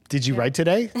 but... Did you write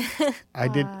today? I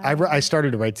did. I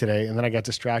started to write today, and then I got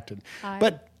distracted.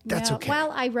 But that's okay.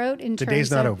 Well, I wrote in The day's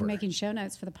terms not of over. making show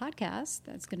notes for the podcast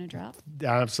that's going to drop.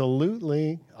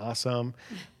 Absolutely. Awesome.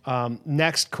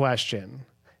 Next question.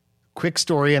 Quick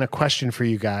story and a question for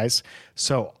you guys.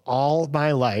 So all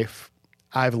my life,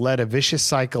 I've led a vicious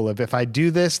cycle of if I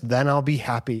do this, then I'll be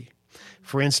happy.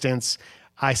 For instance,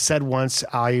 I said once,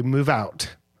 I move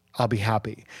out, I'll be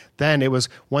happy. Then it was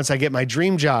once I get my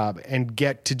dream job and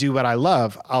get to do what I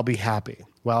love, I'll be happy.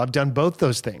 Well, I've done both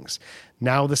those things.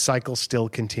 Now the cycle still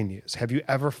continues. Have you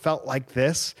ever felt like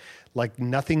this? Like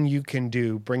nothing you can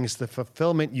do brings the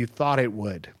fulfillment you thought it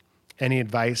would? Any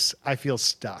advice? I feel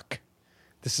stuck.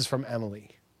 This is from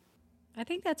Emily. I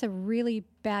think that's a really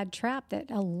bad trap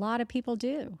that a lot of people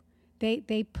do.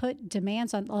 They put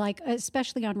demands on, like,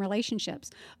 especially on relationships.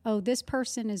 Oh, this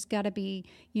person has got to be,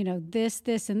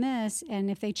 this, and this. And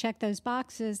if they check those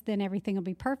boxes, then everything will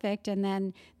be perfect. And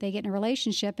then they get in a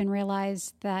relationship and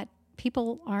realize that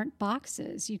people aren't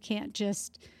boxes. You can't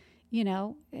just, you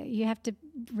have to,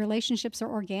 relationships are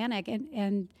organic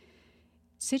and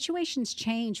situations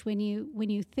change when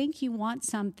you think you want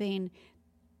something.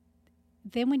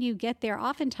 Then when you get there,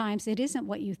 oftentimes it isn't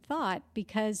what you thought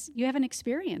because you haven't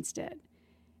experienced it.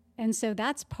 And so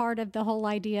that's part of the whole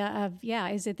idea of,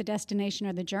 is it the destination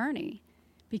or the journey?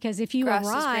 Because if you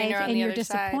arrive and you're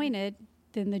disappointed,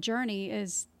 then the journey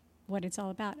is what it's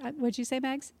all about. What'd you say,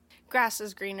 Megs? Grass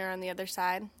is greener on the other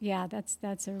side. Yeah,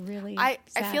 that's a really I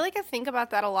sad... feel like I think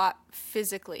about that a lot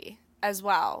physically as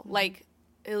well. Mm-hmm. Like,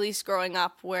 at least growing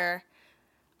up where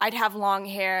I'd have long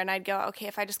hair and I'd go, okay,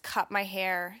 if I just cut my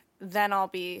hair, then I'll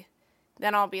be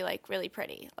like really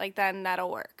pretty. Like then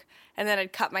that'll work. And then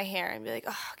I'd cut my hair and be like,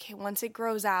 oh, okay, once it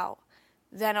grows out,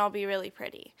 then I'll be really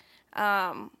pretty.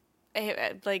 I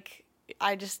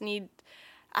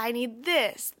need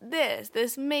this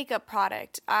makeup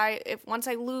product. Once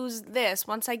I lose this,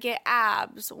 once I get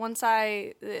abs, once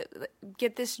I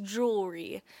get this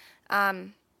jewelry,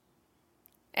 and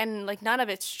like none of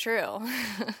it's true.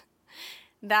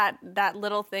 That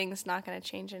little thing's not going to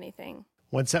change anything.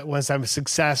 Once I'm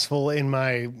successful in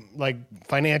my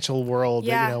financial world,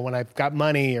 when I've got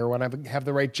money or when I have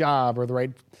the right job or the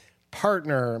right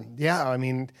partner, I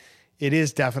mean, it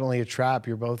is definitely a trap.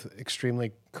 You're both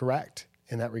extremely correct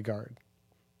in that regard.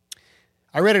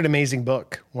 I read an amazing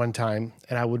book one time,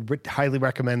 and I would highly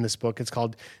recommend this book. It's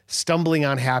called Stumbling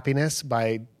on Happiness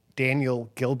by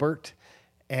Daniel Gilbert,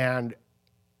 and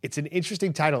it's an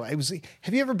interesting title.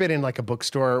 Have you ever been in like a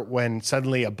bookstore when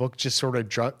suddenly a book just sort of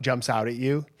jumps out at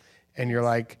you and you're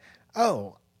like,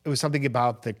 oh, it was something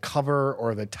about the cover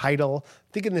or the title.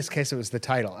 I think in this case, it was the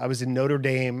title. I was in Notre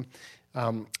Dame.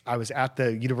 I was at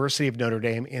the University of Notre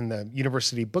Dame in the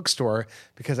university bookstore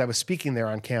because I was speaking there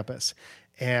on campus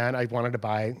and I wanted to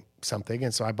buy something.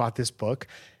 And so I bought this book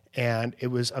and it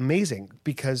was amazing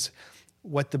because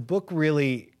what the book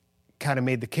really kind of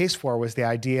made the case for was the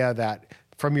idea that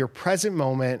from your present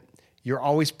moment, you're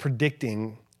always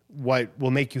predicting what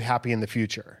will make you happy in the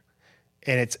future.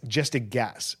 And it's just a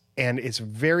guess. And it's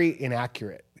very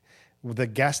inaccurate. The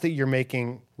guess that you're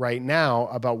making right now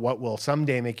about what will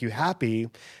someday make you happy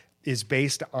is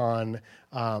based on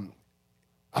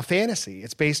a fantasy.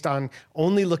 It's based on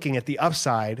only looking at the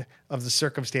upside of the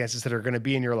circumstances that are going to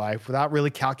be in your life without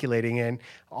really calculating in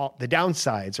all the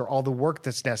downsides or all the work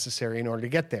that's necessary in order to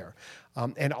get there.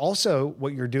 And also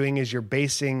what you're doing is you're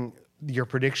basing your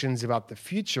predictions about the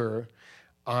future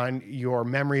on your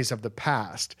memories of the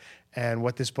past. And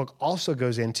what this book also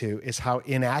goes into is how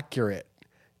inaccurate,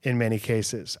 in many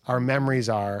cases, our memories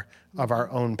are of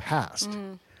our own past.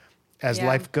 As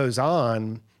life goes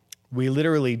on, we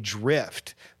literally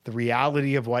drift. The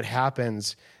reality of what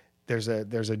happens, there's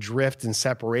a drift and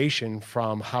separation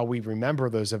from how we remember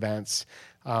those events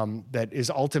that is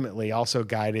ultimately also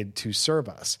guided to serve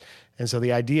us. And so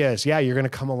the idea is, you're going to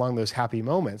come along those happy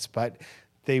moments, but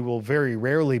they will very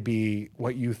rarely be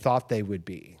what you thought they would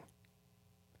be.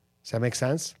 Does that make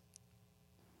sense?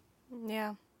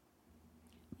 Yeah.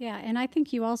 Yeah, and I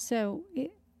think you also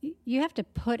you have to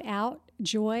put out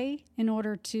joy in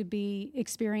order to be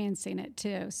experiencing it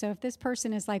too. So if this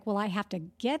person is like, well, I have to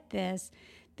get this,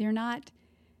 they're not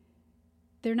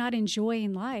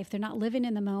enjoying life. They're not living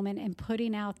in the moment and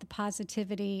putting out the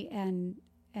positivity and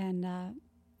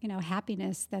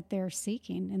happiness that they're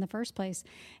seeking in the first place.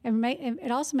 And it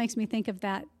also makes me think of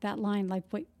that line, like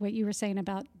what you were saying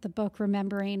about the book,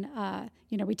 remembering,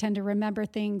 we tend to remember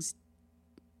things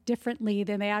differently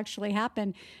than they actually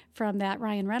happen, from that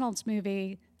Ryan Reynolds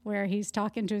movie where he's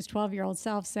talking to his 12-year-old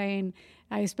self saying,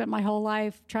 I spent my whole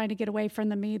life trying to get away from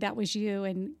the me that was you,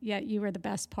 and yet you were the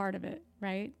best part of it,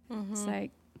 right? It's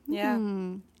like,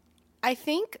 I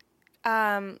think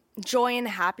joy and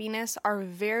happiness are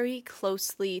very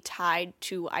closely tied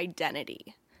to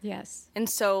identity. Yes. And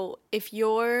so if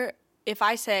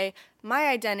I say my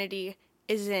identity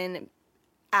is in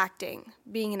acting,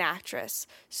 being an actress.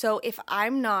 So if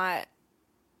I'm not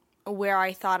where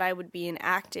I thought I would be in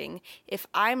acting, if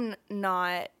I'm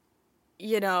not,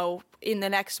 in the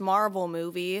next Marvel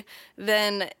movie,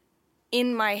 then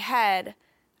in my head,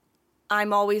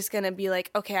 I'm always going to be like,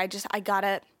 okay, I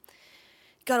gotta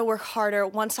work harder.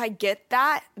 Once I get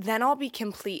that, then I'll be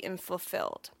complete and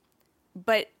fulfilled.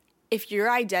 But if your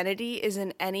identity is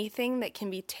in anything that can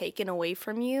be taken away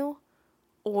from you,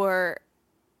 or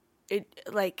it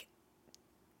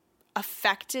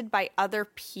affected by other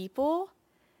people,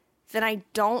 then I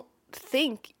don't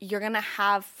think you're going to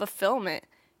have fulfillment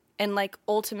and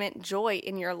ultimate joy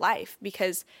in your life,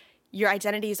 because your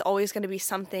identity is always going to be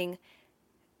something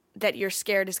that you're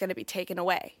scared is going to be taken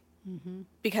away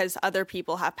because other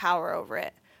people have power over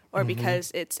it, or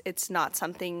because it's not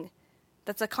something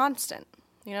that's a constant,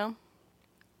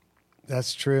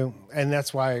 That's true. And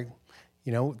that's why,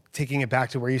 taking it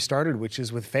back to where you started, which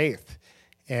is with faith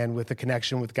and with a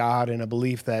connection with God and a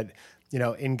belief that,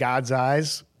 in God's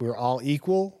eyes, we're all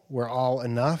equal, we're all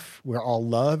enough, we're all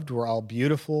loved, we're all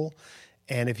beautiful.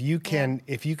 And if you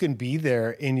can be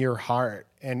there in your heart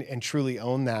and truly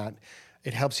own that,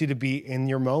 it helps you to be in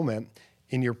your moment,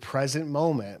 in your present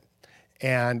moment,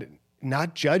 and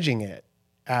not judging it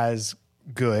as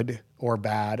good or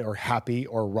bad or happy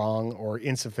or wrong or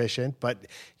insufficient, but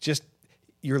just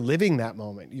you're living that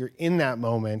moment. You're in that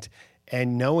moment,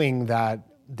 and knowing that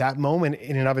that moment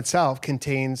in and of itself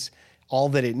contains all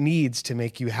that it needs to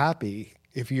make you happy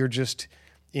if you're just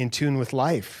in tune with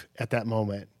life at that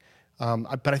moment.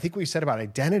 But I think what you said about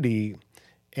identity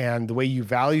and the way you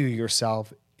value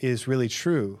yourself is really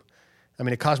true. I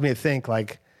mean, it caused me to think,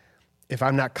 if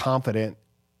I'm not confident,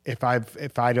 if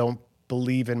I don't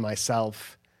believe in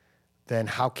myself, then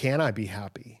how can I be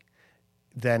happy?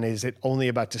 Then is it only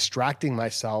about distracting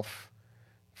myself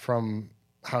from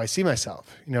how I see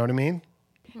myself? You know what I mean?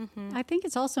 Mm-hmm. I think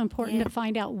it's also important to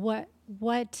find out what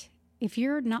if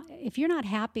you're not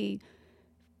happy,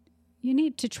 you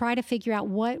need to try to figure out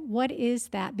what is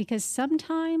that, because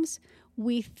sometimes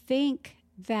we think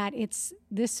that it's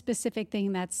this specific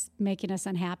thing that's making us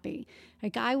unhappy.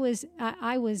 I was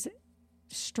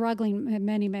struggling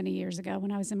many years ago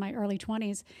when I was in my early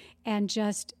 20s, and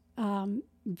just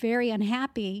very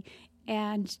unhappy.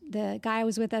 And the guy I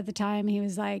was with at the time, he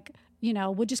was like,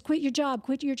 well, just quit your job.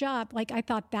 I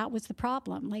thought that was the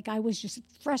problem. I was just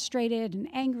frustrated and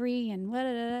angry and blah,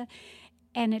 blah, blah.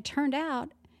 And it turned out,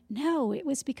 no, it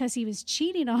was because he was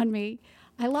cheating on me.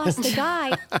 I lost the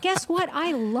guy. Guess what?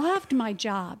 I loved my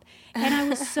job. And I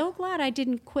was so glad I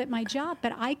didn't quit my job,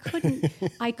 but I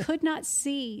could not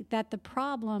see that the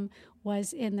problem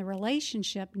was in the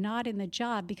relationship, not in the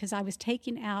job, because I was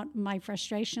taking out my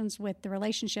frustrations with the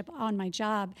relationship on my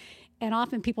job. And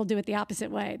often people do it the opposite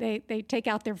way. They take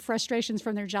out their frustrations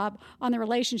from their job on the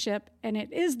relationship, and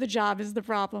it is the job is the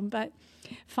problem. But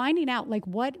finding out, like,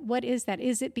 what is that?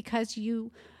 Is it because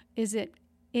is it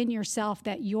in yourself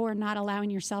that you're not allowing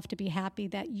yourself to be happy,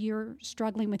 that you're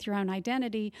struggling with your own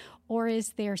identity? Or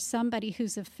is there somebody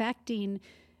who's affecting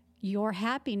your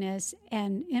happiness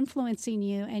and influencing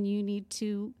you, and you need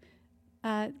to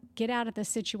get out of the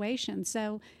situation?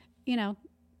 So,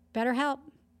 better help.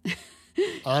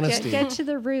 Honesty. Get to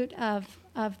the root of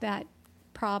that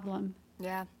problem.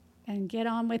 Yeah. And get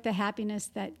on with the happiness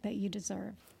that you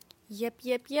deserve. Yep.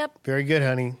 Very good,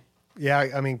 honey. Yeah,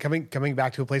 I mean, coming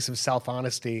back to a place of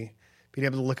self-honesty, being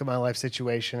able to look at my life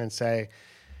situation and say,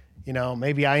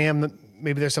 maybe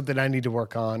there's something I need to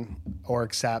work on or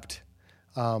accept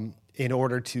in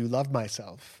order to love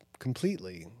myself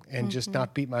completely and just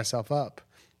not beat myself up.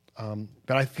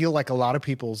 But I feel like a lot of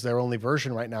people's, their only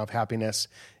version right now of happiness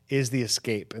is the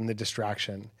escape and the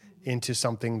distraction into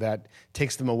something that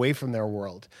takes them away from their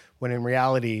world. When in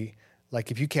reality, like,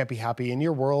 if you can't be happy in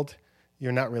your world,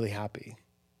 you're not really happy.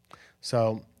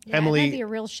 So, yeah, Emily, it might be a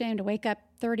real shame to wake up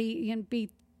 30 and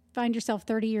find yourself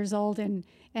 30 years old and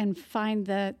find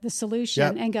the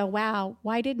solution and go, wow,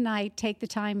 why didn't I take the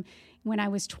time when I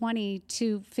was 20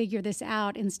 to figure this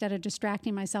out instead of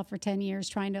distracting myself for 10 years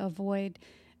trying to avoid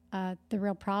the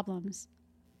real problems?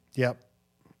 Yep.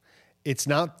 It's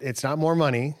not more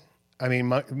money. I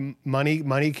mean,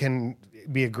 money can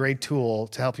be a great tool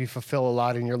to help you fulfill a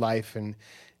lot in your life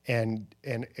and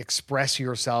express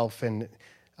yourself and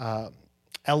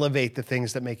elevate the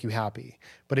things that make you happy.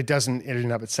 But it doesn't in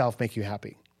and of itself make you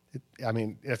happy.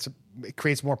 It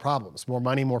creates more problems. More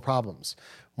money, more problems.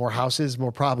 More houses,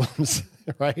 more problems.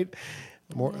 Right?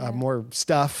 More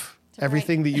stuff.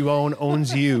 Everything that you own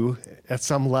owns you at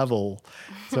some level.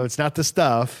 So it's not the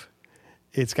stuff.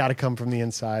 It's got to come from the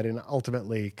inside and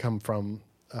ultimately come from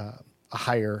a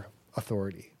higher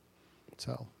authority.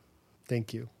 So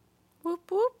thank you.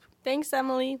 Whoop, whoop. Thanks,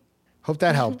 Emily. Hope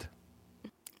that helped.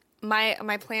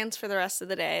 My plans for the rest of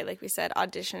the day, like we said,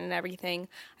 audition and everything.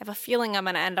 I have a feeling I'm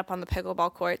going to end up on the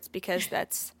pickleball courts because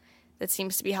that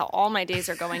seems to be how all my days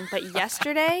are going. But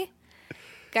yesterday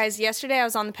I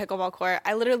was on the pickleball court.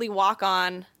 I literally walk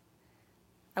on.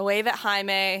 I wave at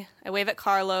Jaime. I wave at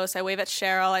Carlos. I wave at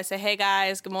Cheryl. I say, hey,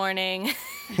 guys, good morning.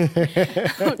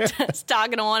 I'm just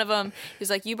talking to one of them. He was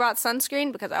like, you brought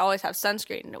sunscreen? Because I always have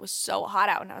sunscreen. And it was so hot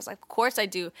out. And I was like, of course I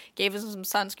do. Gave him some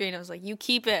sunscreen. I was like, you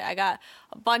keep it. I got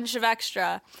a bunch of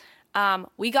extra.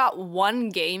 We got one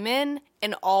game in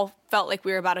and all felt like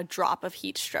we were about a drop of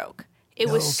heat stroke. It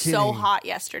was so hot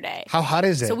yesterday. How hot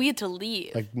is it? So we had to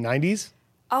leave. Like 90s?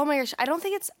 Oh my gosh, I don't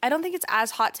think it's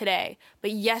as hot today,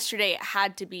 but yesterday it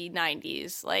had to be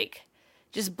 90s, like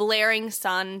just blaring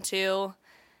sun too.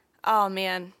 Oh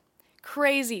man,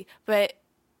 crazy. But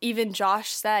even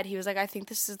Josh said, he was like, I think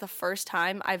this is the first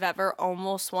time I've ever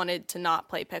almost wanted to not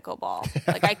play pickleball.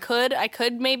 Like I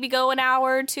could maybe go an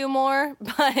hour or two more,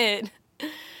 but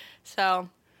so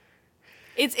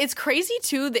it's crazy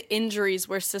too, the injuries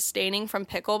we're sustaining from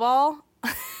pickleball.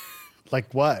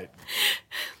 Like what?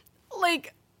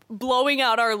 Like blowing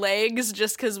out our legs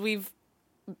just because we've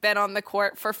been on the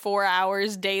court for 4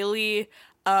 hours daily.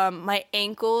 My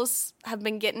ankles have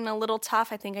been getting a little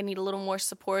tough. I think I need a little more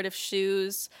supportive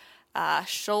shoes.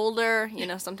 Shoulder,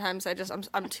 sometimes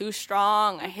I'm too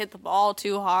strong. I hit the ball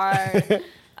too hard.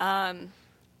 I've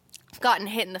gotten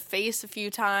hit in the face a few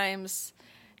times.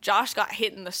 Josh got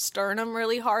hit in the sternum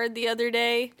really hard the other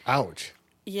day. Ouch.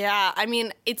 Yeah, I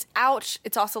mean, it's ouch.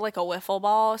 It's also like a wiffle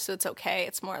ball, so it's okay.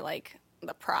 It's more like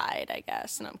the pride, I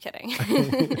guess. No, I'm kidding.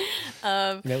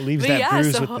 And it leaves that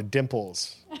bruise with the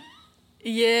dimples.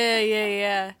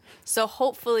 Yeah. So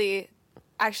hopefully,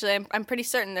 actually, I'm pretty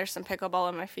certain there's some pickleball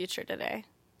in my future today.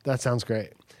 That sounds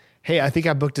great. Hey, I think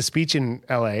I booked a speech in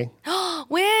LA.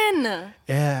 When?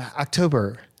 Yeah,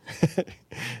 October.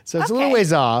 So it's a little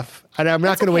ways off. And I'm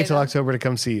not going to wait till October to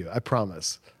come see you. I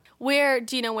promise. Where?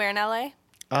 Do you know where in LA?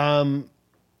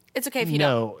 It's okay if you don't.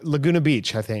 No, Laguna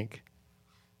Beach, I think.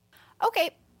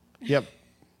 Okay. Yep.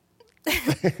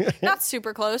 Not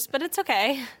super close, but it's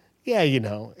okay. Yeah,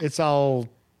 it's all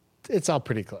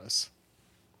pretty close.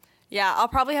 Yeah, I'll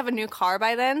probably have a new car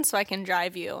by then so I can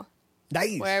drive you.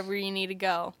 Nice. Wherever you need to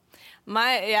go.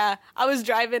 I was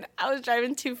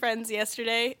driving two friends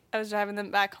yesterday. I was driving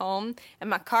them back home and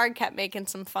my car kept making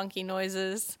some funky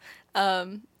noises.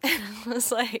 And I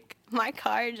was like, my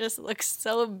car just looks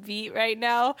so beat right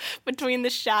now between the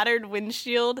shattered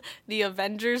windshield, the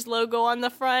Avengers logo on the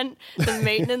front, the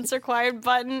maintenance required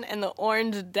button, and the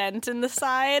orange dent in the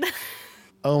side.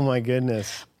 Oh my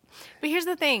goodness. But here's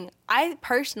the thing. I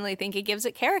personally think it gives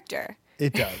it character.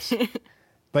 It does.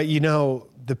 But you know,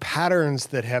 the patterns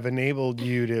that have enabled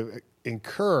you to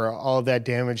incur all of that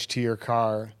damage to your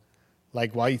car,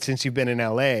 like since you've been in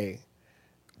LA,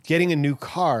 getting a new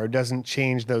car doesn't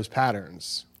change those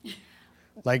patterns.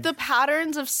 Like The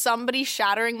patterns of somebody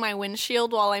shattering my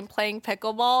windshield while I'm playing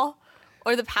pickleball,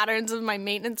 or the patterns of my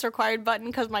maintenance required button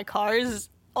because my car is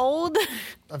old.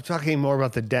 I'm talking more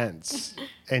about the dents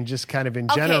and just kind of in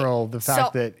Okay, general, the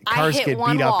fact so that I cars hit get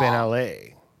one beat up in wall. LA,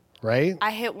 right?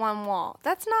 I hit one wall.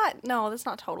 That's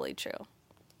not totally true.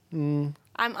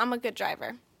 I'm a good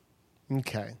driver.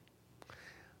 Okay.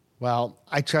 Well,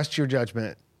 I trust your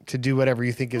judgment to do whatever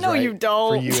you think is No, right you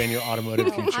don't. for you and your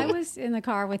automotive future. I was in the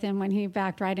car with him when he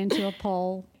backed right into a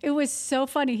pole. It was so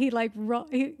funny. He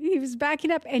he was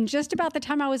backing up, and just about the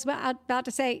time I was about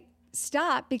to say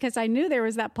stop because I knew there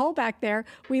was that pole back there,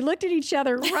 we looked at each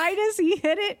other right as he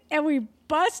hit it, and we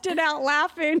busted out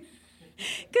laughing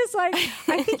because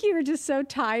I think you were just so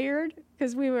tired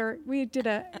because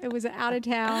it was an out of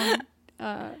town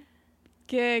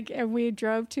gig, and we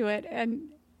drove to it and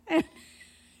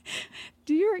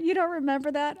you don't remember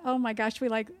that? Oh my gosh, we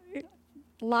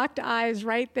locked eyes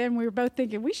right then. We were both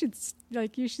thinking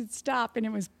you should stop, and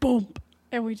it was boom,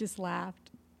 and we just laughed.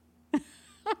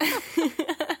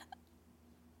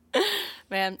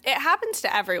 Man, it happens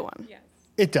to everyone. Yes.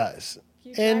 It does.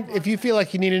 And if you feel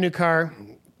like you need a new car,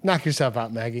 knock yourself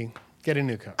out, Maggie. Get a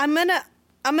new car. I'm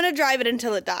gonna drive it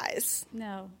until it dies.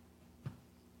 No.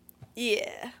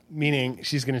 Yeah. Meaning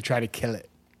she's going to try to kill it.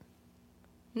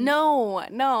 No,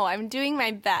 I'm doing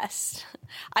my best.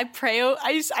 I pray.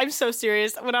 I'm so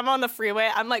serious. When I'm on the freeway,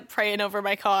 I'm like praying over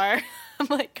my car. I'm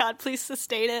like, God, please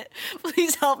sustain it.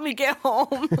 Please help me get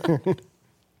home.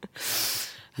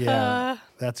 Yeah,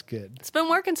 that's good. It's been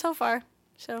working so far.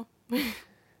 So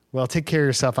Well, take care of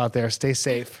yourself out there. Stay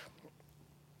safe.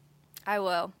 I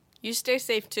will. You stay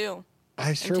safe too.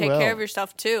 I sure and take will. care of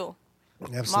yourself too.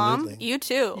 Absolutely. Mom, you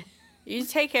too. You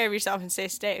take care of yourself and stay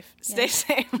safe. Stay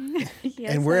safe.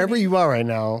 Yes, And wherever you are right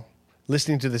now,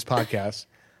 listening to this podcast,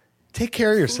 take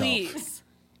care of yourself. Please.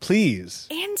 Please.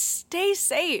 And stay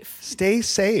safe. Stay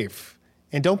safe.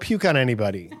 And don't puke on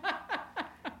anybody.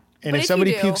 And But if if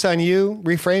somebody you do- pukes on you,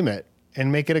 reframe it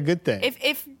and make it a good thing.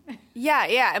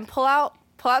 Yeah, and pull out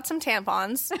some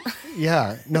tampons.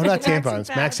 Yeah. No, not tampons.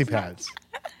 Maxi Maxi pads.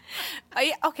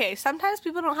 Okay, sometimes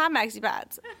people don't have maxi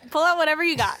pads. Pull out whatever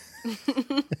you got.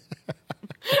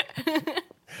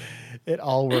 It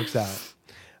all works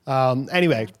out.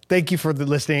 Anyway, thank you for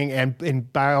listening.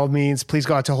 And by all means, please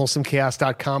go out to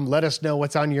wholesomechaos.com. Let us know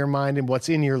what's on your mind and what's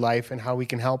in your life and how we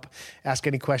can help. Ask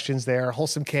any questions there,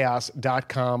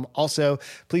 wholesomechaos.com. Also,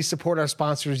 please support our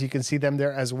sponsors. You can see them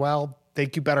there as well.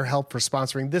 Thank you, BetterHelp, for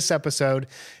sponsoring this episode.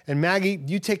 And Maggie,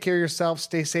 you take care of yourself.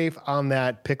 Stay safe on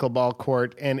that pickleball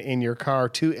court and in your car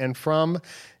to and from.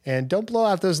 And don't blow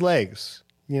out those legs.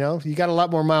 You know, you got a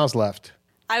lot more miles left.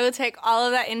 I will take all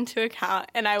of that into account,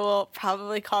 and I will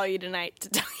probably call you tonight to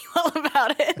tell you all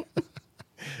about it.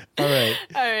 All right.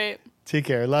 All right. Take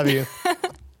care. Love you.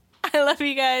 I love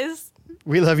you guys.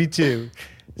 We love you too.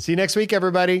 See you next week,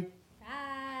 everybody.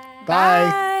 Bye. Bye.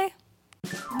 Bye.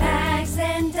 Max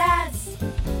and Dad's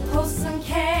wholesome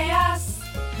chaos.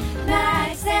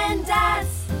 Max and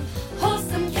Dad's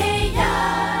wholesome chaos.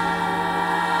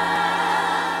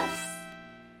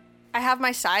 I have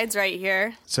my sides right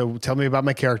here. So tell me about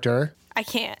my character. I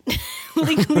can't.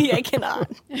 Legally, I cannot.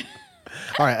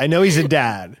 All right. I know he's a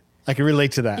dad. I can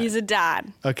relate to that. He's a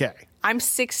dad. Okay. I'm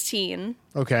 16,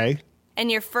 Okay.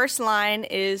 and your first line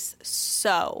is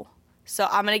so. So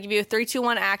I'm going to give you a 3, 2,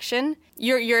 1 action.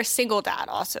 You're a single dad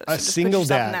also. So A just put single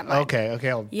yourself in dad. that mind. Okay. Okay.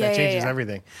 Yeah, that yeah, changes yeah.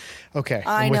 everything. Okay.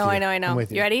 I I'm with know. you. I'm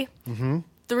with You ready? Mm-hmm.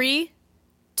 3,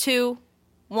 2,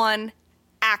 1,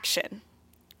 action.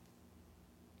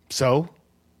 So,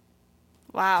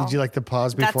 Wow. did you like the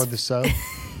pause before That's- the so?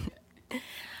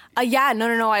 Yeah,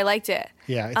 no, I liked it.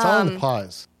 Yeah. It's all in the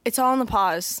pause. It's all in the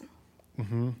pause.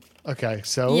 Okay.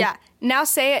 So. Yeah. Now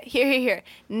say it. Here.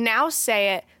 Now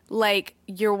say it like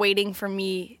you're waiting for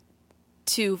me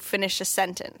to finish a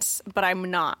sentence, but I'm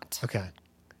not. Okay.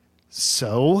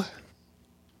 So.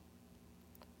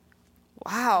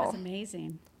 Wow. That's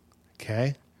amazing.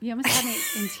 Okay. You almost had me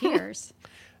in tears.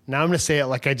 Now I'm going to say it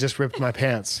like I just ripped my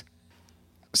pants.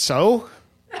 So.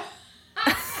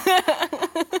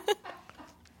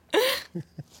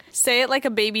 Say it like a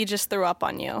baby just threw up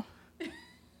on you.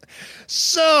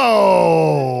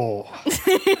 So.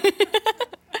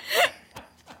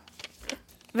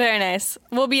 Very nice.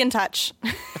 We'll be in touch.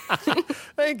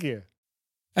 Thank you.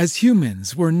 As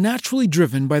humans, we're naturally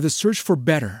driven by the search for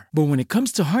better. But when it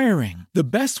comes to hiring, the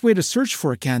best way to search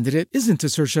for a candidate isn't to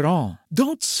search at all.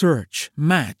 Don't search,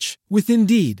 match with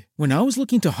Indeed. When I was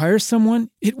looking to hire someone,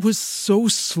 it was so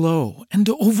slow and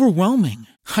overwhelming.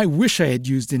 I wish I had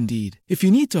used Indeed. If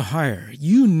you need to hire,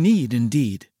 you need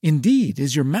Indeed. Indeed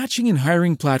is your matching and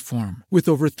hiring platform with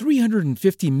over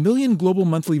 350 million global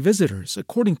monthly visitors,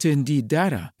 according to Indeed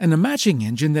data, and a matching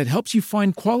engine that helps you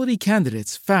find quality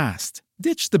candidates fast.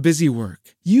 Ditch the busy work.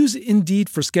 Use Indeed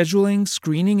for scheduling,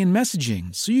 screening, and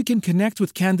messaging so you can connect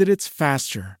with candidates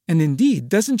faster. And Indeed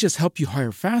doesn't just help you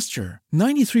hire faster.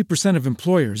 93% of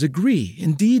employers agree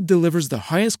Indeed delivers the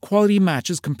highest quality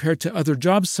matches compared to other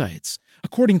job sites,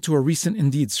 according to a recent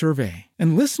Indeed survey.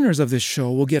 And listeners of this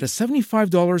show will get a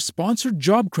 $75 sponsored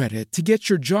job credit to get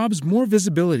your jobs more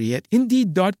visibility at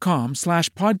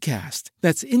Indeed.com/podcast.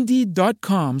 That's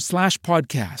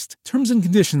Indeed.com/podcast. Terms and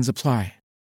conditions apply.